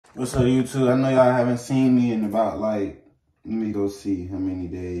What's up, YouTube? I know y'all haven't seen me in about, like, let me go see how many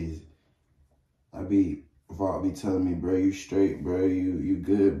days. Vaught be telling me, bro, you straight, bro, you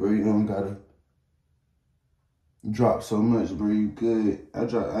good, bro, you don't gotta drop so much, bro, you good.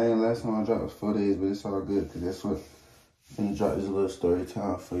 Last time I dropped was 4 days, but it's all good, because that's what, I'm gonna drop this little story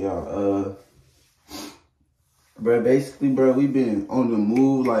time for y'all. Bro, basically, bro, we been on the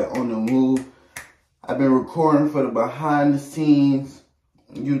move, I've been recording for the behind the scenes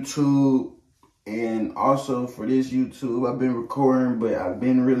YouTube, and also for this YouTube, I've been recording, but I've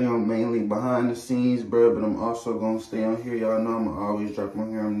been really on mainly behind the scenes, bro. But I'm also gonna stay on here. Y'all know I'm gonna always drop on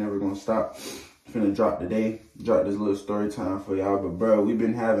here. I'm never gonna stop. Finna drop today. Drop this little story time for y'all. But bro, we've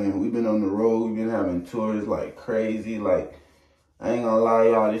been on the road. We've been having tours like crazy. Like, I ain't gonna lie,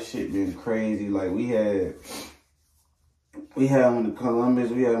 y'all, this shit been crazy. Like, we had one to Columbus,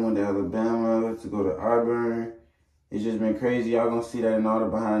 we had one to Alabama, to go to Auburn. It's just been crazy. Y'all gonna see that in all the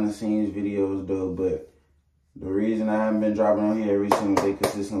behind the scenes videos though. But the reason I haven't been dropping on here every single day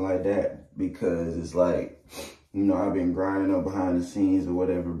consistent like that, because it's like, you know, I've been grinding up behind the scenes or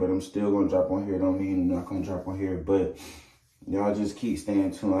whatever, but I'm still gonna drop on here. Don't mean I'm not gonna drop on here, but y'all just keep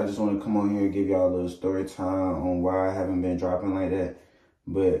staying tuned. I just want to come on here and give y'all a little story time on why I haven't been dropping like that.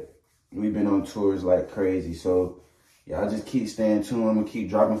 But we've been on tours like crazy, so y'all just keep staying tuned. I'm gonna keep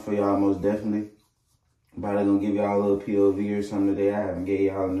dropping for y'all most definitely. Probably gonna give y'all a little POV or something today. I haven't gave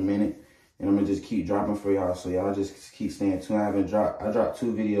y'all in a minute. And I'm gonna just keep dropping for y'all. So y'all just keep staying tuned. I dropped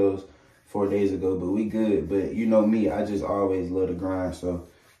 2 videos 4 days ago, but we good. But you know me, I just always love to grind. So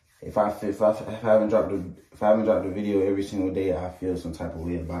if I haven't dropped a video every single day, I feel some type of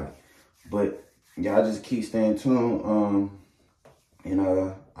way about it. But y'all just keep staying tuned.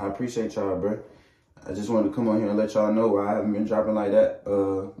 I appreciate y'all, bro. I just wanted to come on here and let y'all know why I haven't been dropping like that.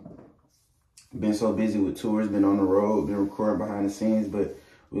 Been so busy with tours, been on the road, been recording behind the scenes, but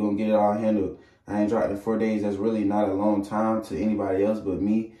we're gonna get it all handled. I ain't dropped in 4 days. That's really not a long time to anybody else but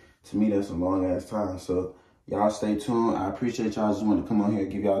me. To me, that's a long ass time. So y'all stay tuned. I appreciate y'all. I just wanted to come on here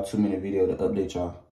and give y'all a 2-minute video to update y'all.